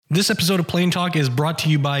This episode of Plane Talk is brought to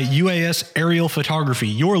you by UAS Aerial Photography,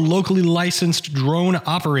 your locally licensed drone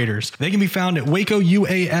operators. They can be found at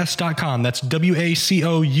wacouas.com. That's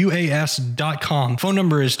WACOUAS.com. Phone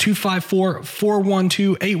number is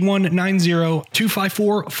 254-412-8190,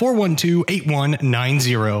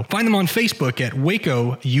 254-412-8190. Find them on Facebook at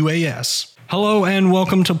Waco UAS. Hello and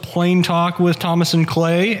welcome to Plane Talk with Thomas and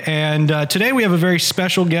Clay. And today we have a very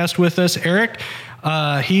special guest with us, Eric.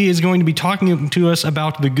 He is going to be talking to us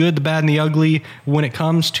about the good, the bad, and the ugly when it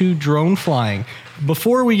comes to drone flying.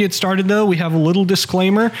 Before we get started, though, we have a little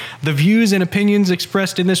disclaimer. The views and opinions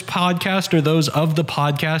expressed in this podcast are those of the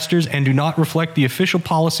podcasters and do not reflect the official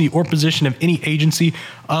policy or position of any agency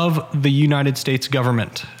of the United States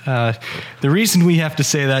government. The reason we have to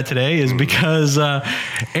say that today is because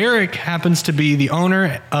Eric happens to be the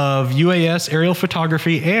owner of UAS Aerial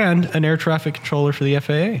Photography and an air traffic controller for the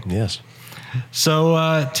FAA. Yes.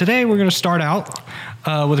 So today we're going to start out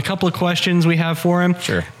with a couple of questions we have for him.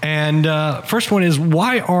 Sure. And first one is,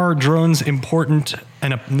 why are drones important?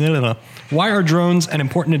 Why are drones an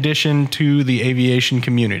important addition to the aviation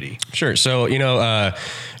community? Sure. So,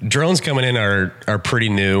 drones coming in are pretty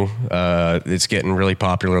new. It's getting really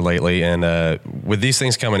popular lately. And with these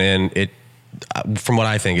things coming in, from what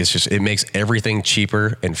I think, it makes everything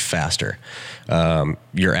cheaper and faster.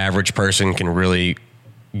 Your average person can really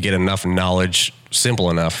get enough knowledge, simple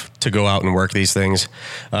enough to go out and work these things.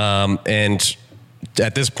 And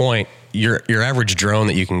at this point, your average drone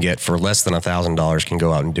that you can get for less than $1,000 can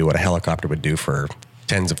go out and do what a helicopter would do for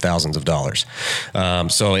tens of thousands of dollars.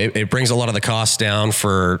 So it brings a lot of the costs down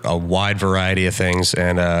for a wide variety of things.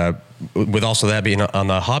 And with also that being on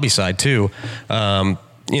the hobby side too, it's kind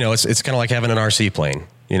of like having an RC plane.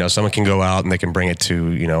 Someone can go out and they can bring it to,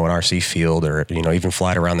 an RC field or, even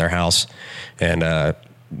fly it around their house and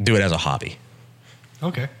do it as a hobby.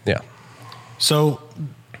 Okay. Yeah. So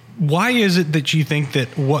why is it that you think that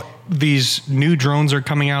what these new drones are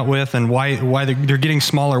coming out with and why they're getting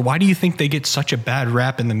smaller, why do you think they get such a bad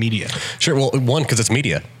rap in the media? Sure. Well, one, because it's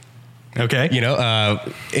media. Okay.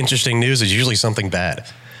 Interesting news is usually something bad.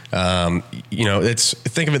 Think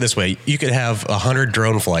of it this way. You could have 100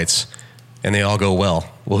 drone flights and they all go well.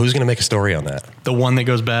 Well, who's going to make a story on that? The one that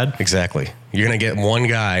goes bad? Exactly. You're going to get one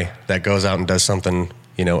guy that goes out and does something,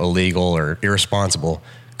 illegal or irresponsible,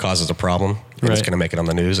 causes a problem, and It's going to make it on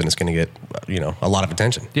the news and it's going to get, a lot of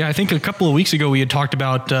attention. Yeah, I think a couple of weeks ago we had talked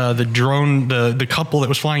about the drone, the couple that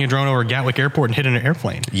was flying a drone over Gatwick Airport and hit an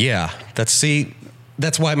airplane. Yeah, that's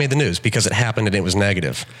why it made the news, because it happened and it was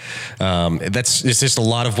negative. It's just a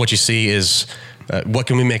lot of what you see is what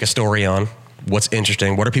can we make a story on? What's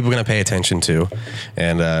interesting? What are people going to pay attention to?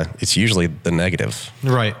 And it's usually the negative.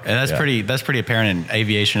 Right. And that's pretty apparent in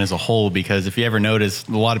aviation as a whole, because if you ever notice,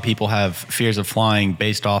 a lot of people have fears of flying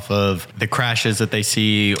based off of the crashes that they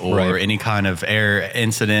see or any kind of air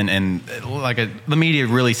incident. And the media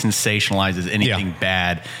really sensationalizes anything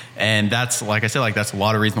bad. And that's, like I said, that's a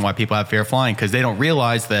lot of reason why people have fear of flying, because they don't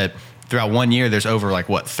realize that throughout 1 year, there's over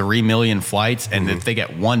 3 million flights. And if they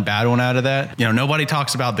get one bad one out of that, nobody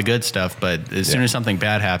talks about the good stuff, but as soon as something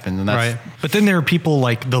bad happens, and that's right. But then there are people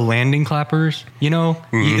like the landing clappers,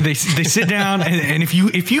 they sit down and if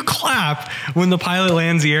you clap when the pilot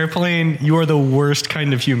lands the airplane, you are the worst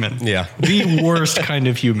kind of human. Yeah. The worst kind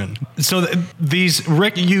of human. So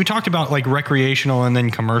you talked about recreational and then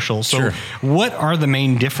commercial. So sure. What are the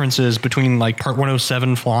main differences between Part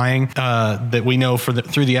 107 flying that we know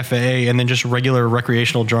through the FAA and then just regular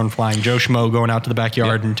recreational drone flying, Joe Schmo going out to the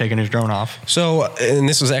backyard and taking his drone off? So, and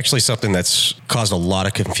this is actually something that's caused a lot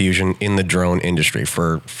of confusion in the drone industry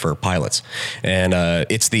for pilots. And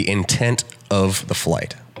it's the intent of the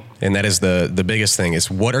flight. And that is the biggest thing, is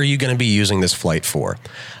what are you going to be using this flight for?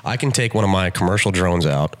 I can take one of my commercial drones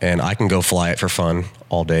out and I can go fly it for fun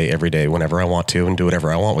all day, every day, whenever I want to, and do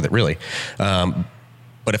whatever I want with it, really.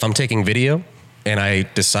 But if I'm taking video and I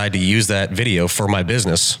decide to use that video for my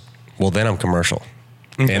business, well, then I'm commercial.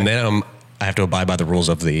 Okay. And then I have to abide by the rules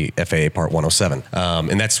of the FAA Part 107.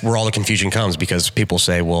 And that's where all the confusion comes, because people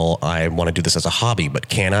say, well, I want to do this as a hobby, but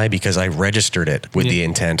can I? Because I registered it with the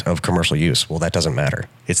intent of commercial use. Well, that doesn't matter.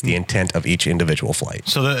 It's the intent of each individual flight.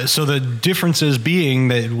 So the differences being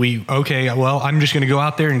that I'm just going to go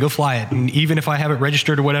out there and go fly it. And even if I have it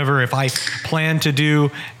registered or whatever, if I plan to do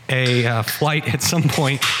a flight at some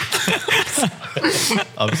point.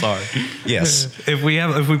 I'm sorry. Yes. If we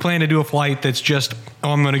plan to do a flight that's just,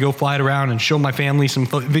 I'm going to go fly it around and show my family some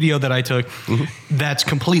video that I took, that's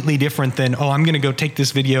completely different than, I'm going to go take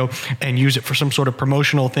this video and use it for some sort of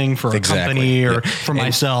promotional thing for a company or for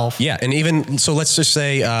myself. Yeah. And even, so let's just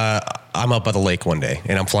say, I'm up by the lake one day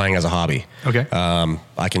and I'm flying as a hobby. Okay.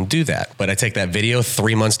 I can do that, but I take that video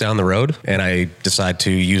 3 months down the road and I decide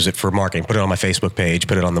to use it for marketing, put it on my Facebook page,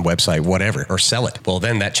 put it on the website, whatever, or sell it. Well,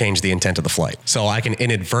 then that changed the intent of the flight. So I can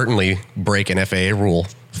inadvertently break an FAA rule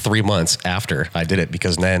 3 months after I did it,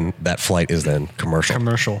 because then that flight is then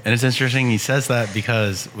commercial. And it's interesting he says that,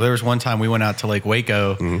 because there was one time we went out to Lake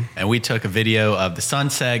Waco and we took a video of the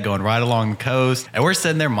sunset going right along the coast, and we're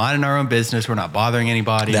sitting there minding our own business. We're not bothering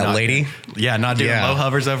anybody. That lady? Yeah, not doing low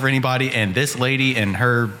hovers over anybody. And this lady and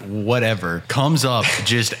her whatever comes up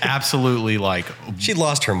just absolutely like... She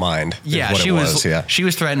lost her mind. Yeah, she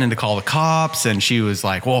was threatening to call the cops, and she was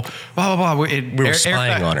like, well, blah, blah, blah. We were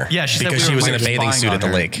spying on her. Yeah, she because she was in a bathing suit at the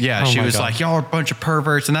lake. Yeah, she was like, y'all are a bunch of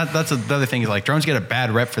perverts. And that's the other thing, is like, drones get a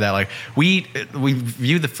bad rep for that. Like, we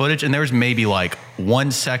viewed the footage, and there was maybe like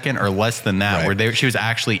 1 second or less than that where she was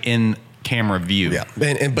actually in camera view.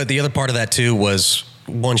 Yeah, but the other part of that too was,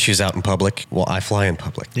 one, she's out in public. Well, I fly in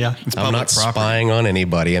public. Yeah, I'm not spying on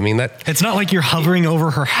anybody. I mean, that it's not like you're hovering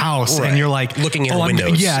over her house and you're like looking in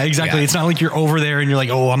windows. Yeah, exactly. Yeah. It's not like you're over there and you're like,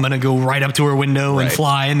 oh, I'm gonna go right up to her window and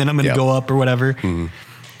fly, and then I'm gonna go up or whatever.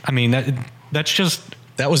 I mean, that's just.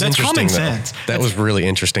 That was interesting, common though. sense. That was really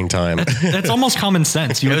interesting time. That's almost common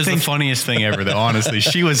sense. It was the funniest thing ever, though, honestly.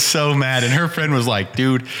 She was so mad, and her friend was like,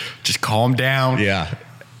 dude, just calm down. Yeah.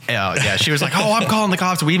 Yeah, she was like, oh, I'm calling the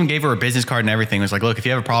cops. We even gave her a business card and everything. It was like, look, if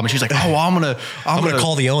you have a problem. She's like, oh, I'm gonna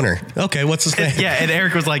call the owner. Okay, what's his name? Yeah, and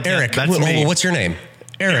Eric was like, Eric, that's me. Well, what's your name?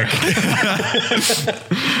 Eric.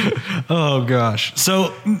 Oh gosh.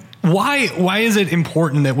 So why is it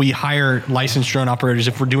important that we hire licensed drone operators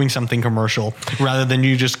if we're doing something commercial, rather than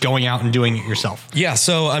you just going out and doing it yourself? Yeah.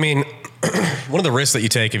 So, I mean, one of the risks that you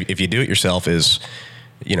take if you do it yourself is,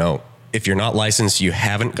 if you're not licensed, you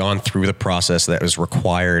haven't gone through the process that was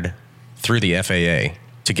required through the FAA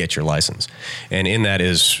to get your license. And in that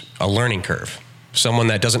is a learning curve. Someone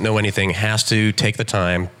that doesn't know anything has to take the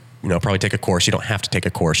time, probably take a course. You don't have to take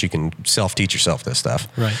a course. You can self-teach yourself this stuff.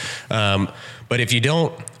 Right. But if you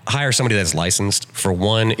don't hire somebody that's licensed, for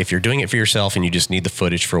one, if you're doing it for yourself and you just need the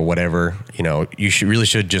footage for whatever, you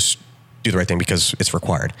should just do the right thing because it's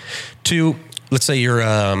required. Two, let's say you're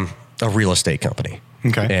a real estate company.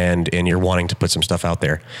 Okay. And you're wanting to put some stuff out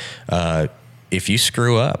there. If you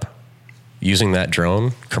screw up using that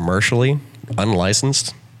drone commercially,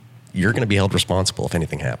 unlicensed, you're going to be held responsible if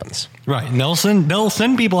anything happens. Right. And they'll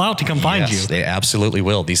send people out to come find you. They absolutely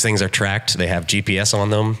will. These things are tracked. They have GPS on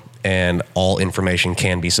them, and all information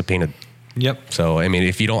can be subpoenaed. Yep. So, I mean,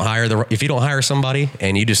 if you don't hire somebody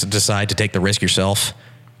and you just decide to take the risk yourself,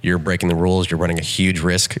 you're breaking the rules. You're running a huge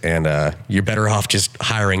risk, and you're better off just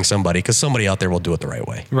hiring somebody, because somebody out there will do it the right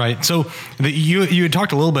way. Right. So you had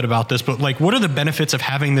talked a little bit about this, but like, what are the benefits of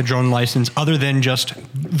having the drone license other than just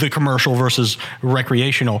the commercial versus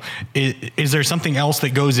recreational? Is there something else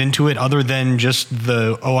that goes into it other than just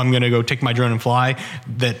I'm going to go take my drone and fly,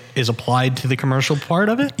 that is applied to the commercial part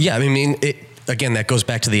of it? Yeah. I mean, again, that goes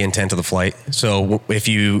back to the intent of the flight. So if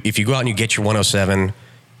you go out and you get your 107,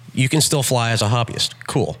 you can still fly as a hobbyist.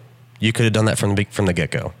 Cool. You could have done that from the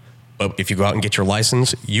get-go. But if you go out and get your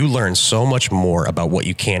license, you learn so much more about what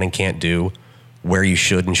you can and can't do, where you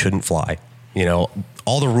should and shouldn't fly.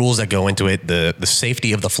 All the rules that go into it, the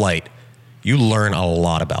safety of the flight, you learn a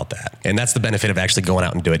lot about that. And that's the benefit of actually going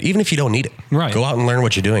out and do it, even if you don't need it. Right. Go out and learn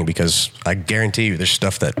what you're doing, because I guarantee you there's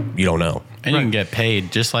stuff that you don't know. And you can get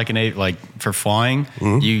paid just like for flying.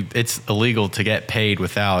 It's illegal to get paid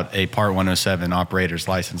without a Part 107 operator's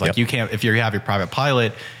license. Like, you can't, if you have your private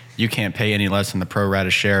pilot, you can't pay any less than the pro rata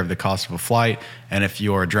share of the cost of a flight. And if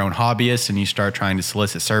you're a drone hobbyist and you start trying to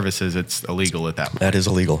solicit services, it's illegal at that point. That is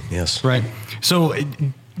illegal, yes. Right. So,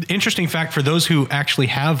 interesting fact for those who actually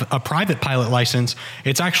have a private pilot license,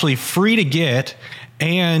 it's actually free to get,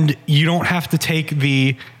 and you don't have to take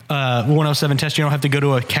the 107 test. You don't have to go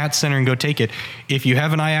to a CAT center and go take it. If you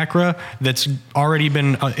have an IACRA that's already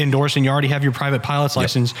been endorsed and you already have your private pilot's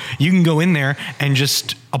license, you can go in there and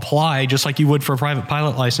just apply just like you would for a private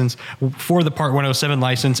pilot license for the Part 107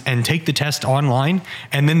 license and take the test online.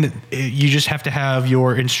 And then you just have to have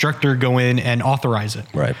your instructor go in and authorize it.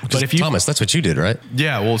 Right. But if Thomas, that's what you did, right?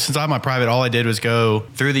 Yeah. Well, since I'm a private, all I did was go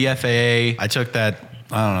through the FAA. I took that,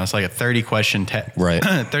 I don't know, it's like a 30 question test. Right.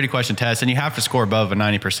 30 question test, and you have to score above a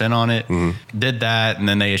 90% on it. Did that, and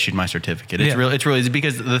then they issued my certificate. It's really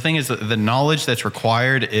because the thing is, the knowledge that's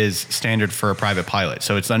required is standard for a private pilot.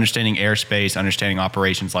 So it's understanding airspace, understanding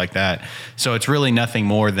operations like that. So it's really nothing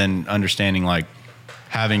more than understanding, like,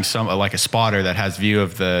 having like a spotter that has view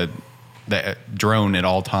of the the drone at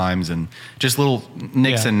all times, and just little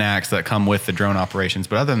nicks and knacks that come with the drone operations.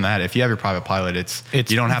 But other than that, if you have your private pilot, it's you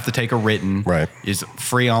don't have to take a written. Right. It's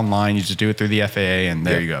free online. You just do it through the FAA, and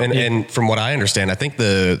there you go. And from what I understand, I think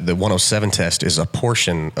the 107 test is a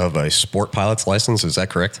portion of a sport pilot's license. Is that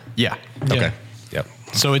correct? Yeah. Okay. Yep.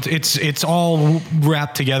 So it's all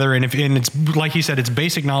wrapped together, and it's like he said, it's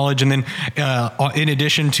basic knowledge, and then in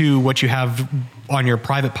addition to what you have on your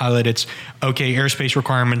private pilot, it's airspace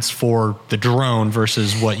requirements for the drone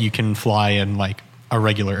versus what you can fly in like a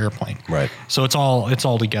regular airplane. Right. So it's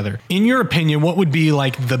all together. In your opinion, what would be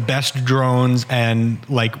like the best drones, and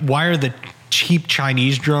like why are the cheap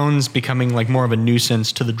Chinese drones becoming like more of a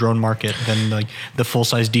nuisance to the drone market than like the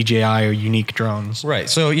full-size DJI or Unique drones? Right.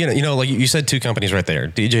 So, like you said, two companies right there,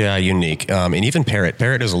 DJI, Unique, and even Parrot.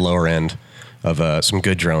 Parrot is a lower end of some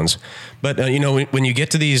good drones. But, when you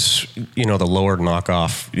get to these, the lower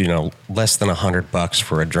knockoff, less than $100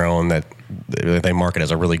 for a drone that they market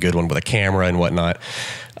as a really good one with a camera and whatnot.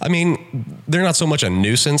 I mean, they're not so much a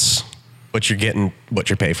nuisance, but you're getting what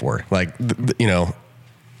you pay for. Like,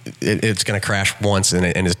 it's going to crash once and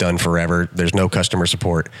it's done forever. There's no customer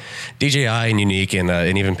support. DJI and Unique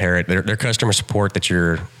and even Parrot, their customer support that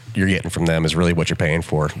you're getting from them is really what you're paying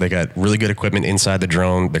for. They got really good equipment inside the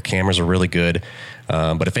drone. Their cameras are really good.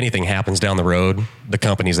 But if anything happens down the road, the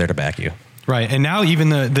company's there to back you. Right. And now even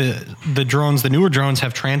the drones, the newer drones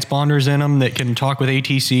have transponders in them that can talk with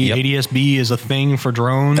ATC. Yep. ADS-B is a thing for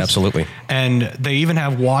drones. Absolutely. And they even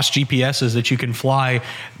have WASP GPSs that you can fly.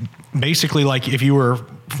 Basically, like if you were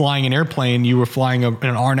flying an airplane, you were flying an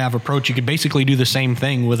RNAV approach, you could basically do the same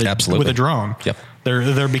thing with a drone. Yep.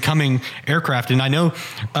 They're becoming aircraft. And I know,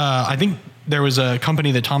 I think there was a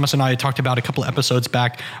company that Thomas and I had talked about a couple of episodes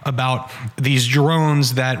back about these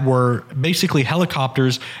drones that were basically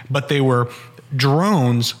helicopters, but they were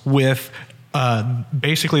drones with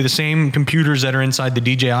basically the same computers that are inside the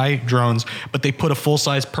DJI drones, but they put a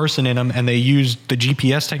full-size person in them, and they used the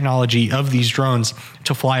GPS technology of these drones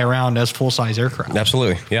to fly around as full-size aircraft.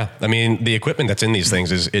 Absolutely, yeah. I mean, the equipment that's in these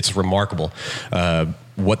things it's remarkable.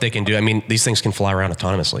 What they can do. I mean, these things can fly around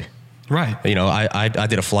autonomously. Right. I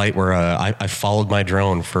did a flight where I followed my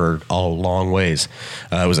drone for a long ways.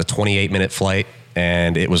 It was a 28-minute flight,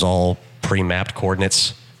 and it was all pre-mapped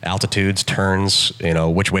coordinates, altitudes, turns,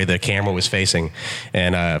 which way the camera was facing.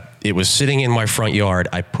 And it was sitting in my front yard.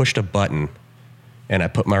 I pushed a button, and I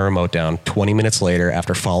put my remote down. 20 minutes later,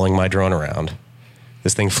 after following my drone around,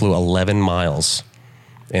 this thing flew 11 miles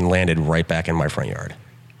and landed right back in my front yard.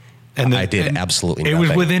 And I did absolutely nothing. It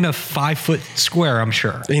was within a 5-foot square, I'm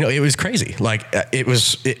sure. It was crazy. Like it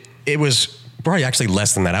was probably actually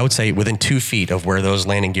less than that. I would say within 2 feet of where those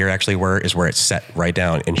landing gear actually were is where it set right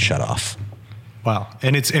down and shut off. Wow.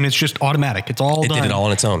 And it's just automatic. It's all done. It did it all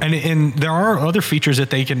on its own. And there are other features that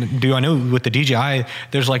they can do. I know with the DJI,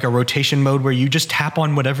 there's like a rotation mode where you just tap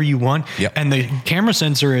on whatever you want. Yep. And the camera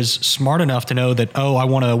sensor is smart enough to know that, I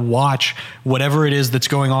want to watch whatever it is that's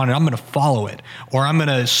going on, and I'm going to follow it, or I'm going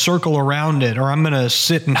to circle around it, or I'm going to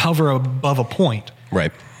sit and hover above a point.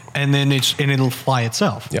 Right. And then it'll fly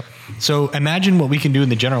itself. Yep. So imagine what we can do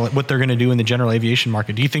what they're going to do in the general aviation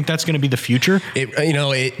market. Do you think that's going to be the future?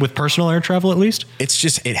 With personal air travel, at least?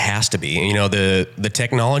 It has to be. The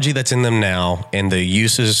technology that's in them now and the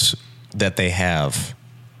uses that they have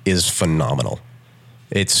is phenomenal.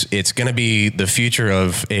 It's going to be the future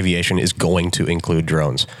of aviation is going to include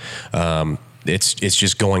drones. It's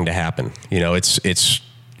just going to happen.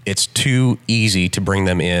 It's too easy to bring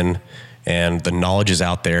them in. And the knowledge is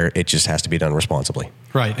out there. It just has to be done responsibly.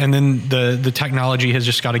 Right. And then the technology has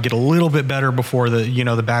just got to get a little bit better before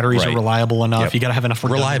the batteries are reliable enough. Yep. You got to have enough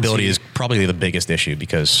redundancy. Reliability is probably the biggest issue,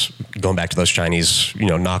 because going back to those Chinese,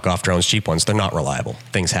 knockoff drones, cheap ones, they're not reliable.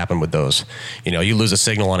 Things happen with those. You lose a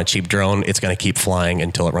signal on a cheap drone, it's going to keep flying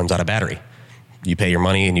until it runs out of battery. You pay your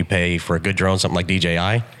money and you pay for a good drone, something like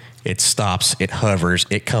DJI. It stops, it hovers,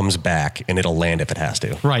 it comes back, and it'll land if it has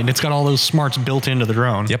to. Right. And it's got all those smarts built into the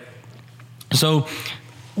drone. Yep. So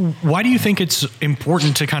why do you think it's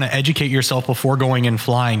important to kind of educate yourself before going and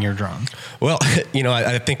flying your drone? Well,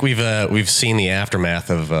 I think we've seen the aftermath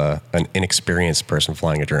of an inexperienced person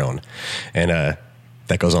flying a drone, and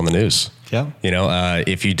that goes on the news. Yeah.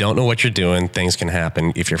 If you don't know what you're doing, things can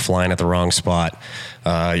happen. If you're flying at the wrong spot,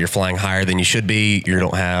 you're flying higher than you should be, you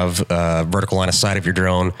don't have vertical line of sight of your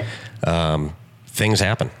drone, things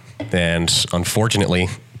happen. And unfortunately,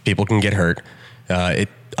 people can get hurt.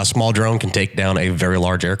 A small drone can take down a very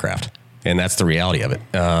large aircraft, and that's the reality of it.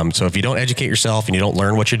 So if you don't educate yourself and you don't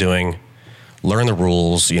learn what you're doing, learn the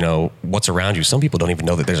rules, what's around you. Some people don't even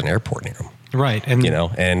know that there's an airport near them. Right. And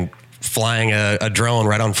and flying a drone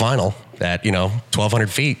right on final at, 1,200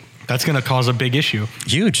 feet. that's going to cause a big issue.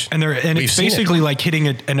 Huge. And We've it's seen basically like hitting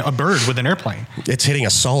a bird with an airplane. It's hitting a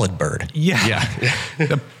solid bird. Yeah.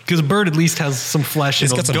 Because a bird at least has some flesh.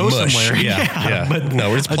 It's It'll got some go mush. somewhere. Yeah. But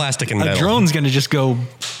no, it's plastic and metal. A drone's going to just go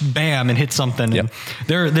bam and hit something. Yep. And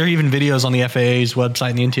there are even videos on the FAA's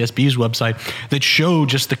website and the NTSB's website that show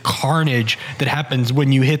just the carnage that happens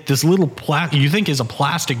when you hit this little you think is a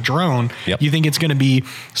plastic drone. Yep. You think it's going to be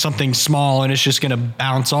something small and it's just going to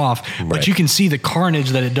bounce off. Right. But you can see the carnage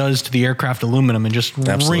that it does to the aircraft aluminum and just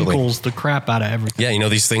Absolutely. wrinkles the crap out of everything. Yeah,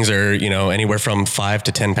 these things are, anywhere from 5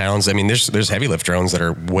 to 10 pounds. I mean, there's heavy lift drones that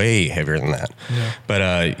are way heavier than that. Yeah. But,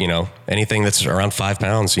 anything that's around 5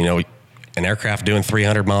 pounds, an aircraft doing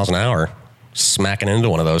 300 miles an hour, smacking into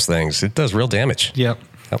one of those things, it does real damage. Yep.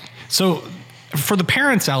 Yep. So for the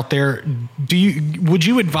parents out there, would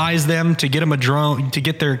you advise them to get them a drone, to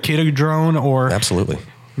get their kid a drone, or? Absolutely.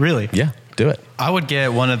 Really? Yeah, do it. I would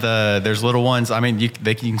get one of there's little ones. I mean, you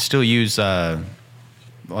can still use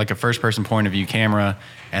like a first person point of view camera,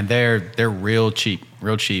 and they're real cheap.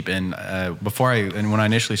 And when I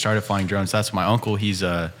initially started flying drones, that's my uncle. He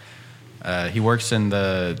works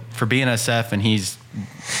for BNSF, and he's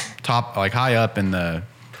high up in the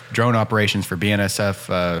drone operations for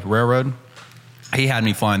BNSF Railroad. He had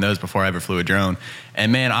me flying those before I ever flew a drone.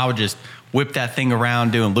 And man, I would just whip that thing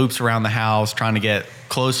around, doing loops around the house, trying to get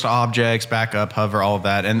close to objects, back up, hover, all of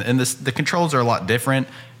that. And the controls are a lot different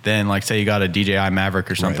than, like, say you got a DJI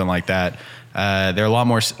Maverick or something like that. They're a lot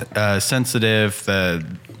more sensitive.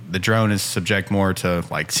 The drone is subject more to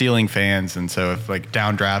like ceiling fans, and so if like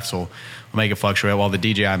downdrafts will make it fluctuate, while the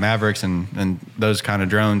DJI Mavericks and those kind of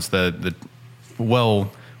drones, the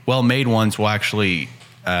well-made ones will actually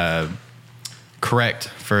correct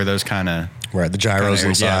for those kind of the gyros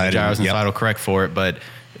inside. Yeah, the gyros inside yep. will correct for it. But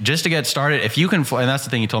just to get started, if you can fly, and that's the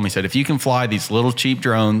thing he told me, he said, if you can fly these little cheap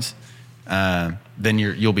drones, then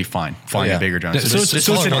you'll be fine flying a bigger drone. So it's an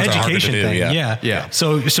smaller ones are harder to education do, thing. yeah.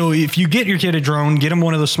 So if you get your kid a drone, get him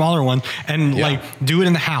one of the smaller ones, and do it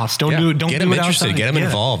in the house. Don't do it. Don't get do them it interested. outside. Get them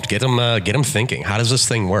involved. Get them thinking. How does this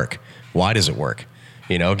thing work? Why does it work?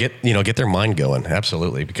 Get their mind going.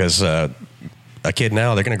 Absolutely, because a kid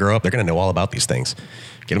now, they're going to grow up. They're going to know all about these things.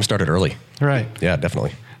 Get them started early. Right. Yeah,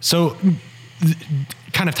 definitely. So,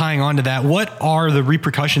 kind of tying on to that, what are the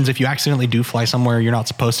repercussions if you accidentally do fly somewhere you're not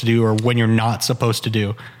supposed to do, or when you're not supposed to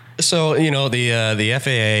do? So,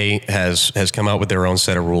 the FAA has come out with their own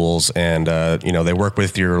set of rules, and, they work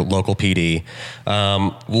with your local PD.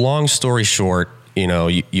 Long story short,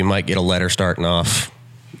 you might get a letter starting off,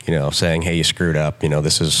 saying, hey, you screwed up.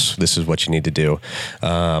 This is what you need to do.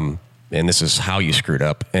 And this is how you screwed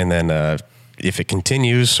up. And then, if it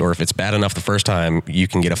continues, or if it's bad enough the first time, you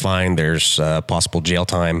can get a fine. There's possible jail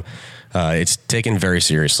time. It's taken very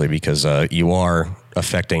seriously, because you are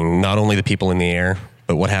affecting not only the people in the air,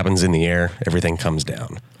 but what happens in the air, everything comes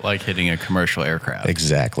down. Like hitting a commercial aircraft.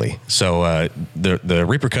 Exactly. So the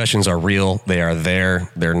repercussions are real. They are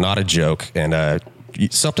there. They're not a joke, and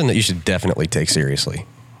something that you should definitely take seriously.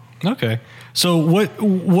 Okay. So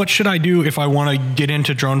what should I do if I want to get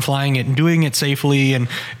into drone flying and doing it safely? And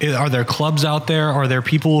are there clubs out there? Are there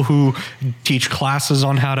people who teach classes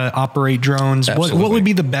on how to operate drones? Absolutely. What would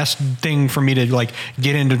be the best thing for me to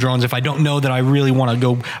get into drones if I don't know that I really want to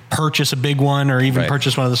go purchase a big one, or even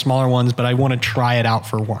purchase one of the smaller ones, but I want to try it out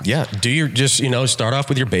for once? Yeah. Start off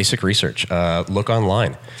with your basic research. Look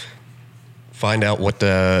online. Find out what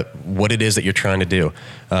it is that you're trying to do.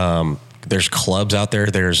 There's clubs out there.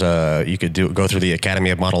 There's you could go through the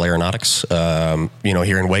Academy of Model Aeronautics.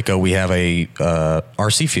 Here in Waco, we have a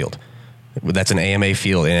RC field. That's an AMA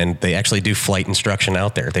field, and they actually do flight instruction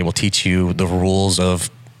out there. They will teach you the rules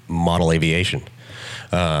of model aviation.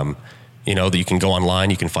 That you can go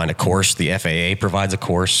online. You can find a course. The FAA provides a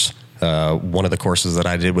course. One of the courses that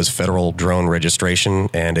I did was federal drone registration,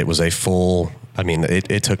 and it was a full.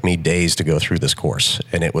 It took me days to go through this course,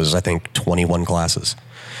 and it was, I think, 21 classes.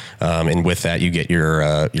 And with that, you get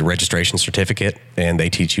your registration certificate, and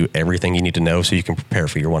they teach you everything you need to know so you can prepare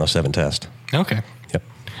for your 107 test. Okay. Yep.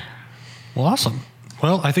 Well, awesome.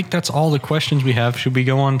 Well, I think that's all the questions we have. Should we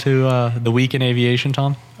go on to the week in aviation,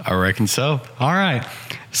 Tom? I reckon so. All right.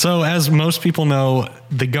 So as most people know,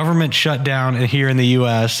 the government shutdown here in the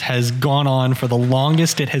U.S. has gone on for the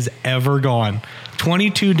longest it has ever gone.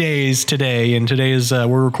 22 days today, and today is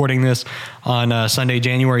we're recording this on Sunday,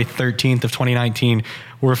 January 13th of 2019.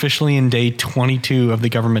 We're officially in day 22 of the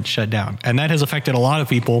government shutdown. And that has affected a lot of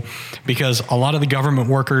people, because a lot of the government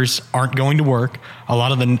workers aren't going to work.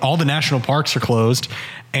 All the national parks are closed.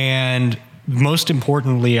 And most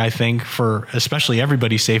importantly, I think, for especially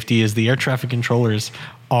everybody's safety, is the air traffic controllers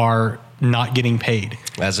are not getting paid.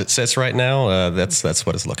 As it sits right now, that's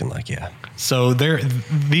what it's looking like. Yeah. So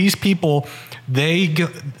these people,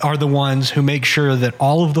 are the ones who make sure that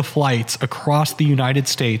all of the flights across the United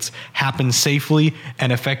States happen safely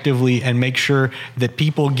and effectively, and make sure that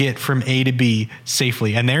people get from A to B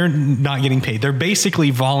safely. And they're not getting paid. They're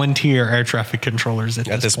basically volunteer air traffic controllers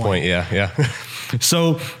at this point. Yeah.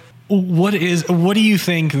 So what do you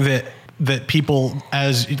think that people,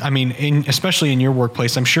 especially in your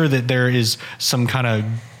workplace, I'm sure that there is some kind of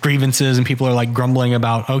grievances and people are like grumbling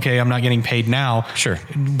about, okay, I'm not getting paid now. Sure.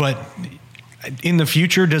 But in the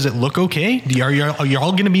future, does it look okay? Are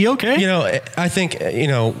y'all going to be okay? I think,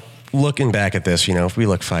 looking back at this, if we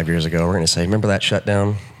look 5 years ago, we're going to say, remember that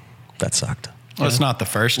shutdown? That sucked. Well, it's not the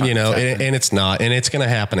first time. And it's not, and it's going to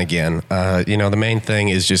happen again. The main thing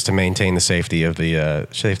is just to maintain the safety of the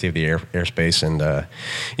airspace, and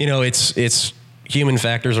it's human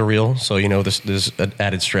factors are real. So there's an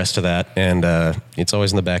added stress to that, and it's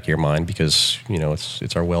always in the back of your mind because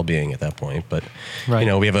it's our well-being at that point. But right.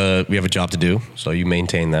 we have a job to do, so you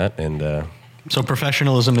maintain that, and so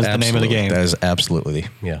professionionalism is the name of the game. That is absolutely,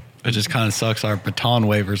 yeah. It just kind of sucks our baton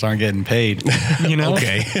waivers aren't getting paid.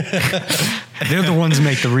 Okay. They're the ones who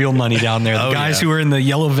make the real money down there. The guys who are in the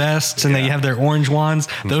yellow vests and they have their orange wands,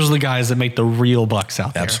 those are the guys that make the real bucks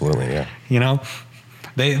out there. Absolutely, yeah.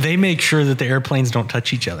 They make sure that the airplanes don't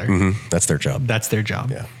touch each other. Mm-hmm. That's their job. That's their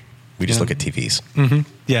job. Yeah. We just look at TVs. Mm-hmm.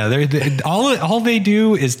 Yeah, all they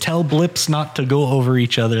do is tell blips not to go over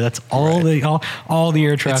each other. That's all right. all the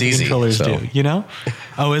air traffic controllers do.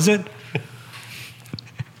 Oh, is it?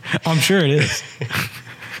 I'm sure it is.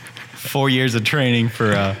 4 years of training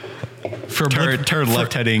for turn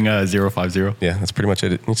left heading 050. Yeah, that's pretty much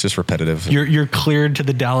it. It's just repetitive. You're cleared to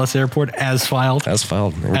the Dallas airport as filed. As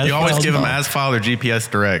filed. You always give them as filed or GPS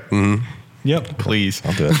direct. Mm-hmm. Yep. Please.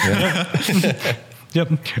 I'll do it. Yeah. Yep.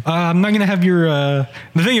 I'm not gonna have your. The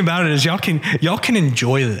thing about it is, y'all can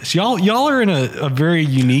enjoy this. Y'all are in a very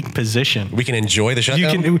unique position. We can enjoy the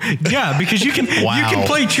shutdown. Because you can you can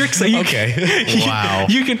play tricks. Okay. Wow.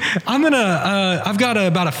 You can. I've got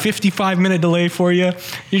about a 55-minute delay for you.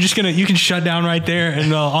 You can shut down right there,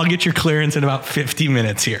 and I'll get your clearance in about 50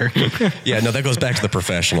 minutes here. Yeah. No, that goes back to the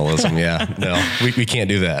professionalism. Yeah. No, we can't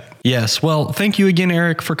do that. Yes. Well, thank you again,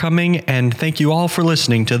 Eric, for coming, and thank you all for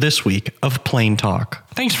listening to this week of Plane Talk.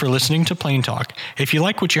 Thanks for listening to Plane Talk. If you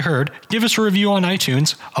like what you heard, give us a review on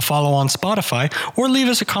iTunes, a follow on Spotify, or leave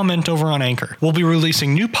us a comment over on Anchor. We'll be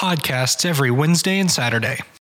releasing new podcasts every Wednesday and Saturday.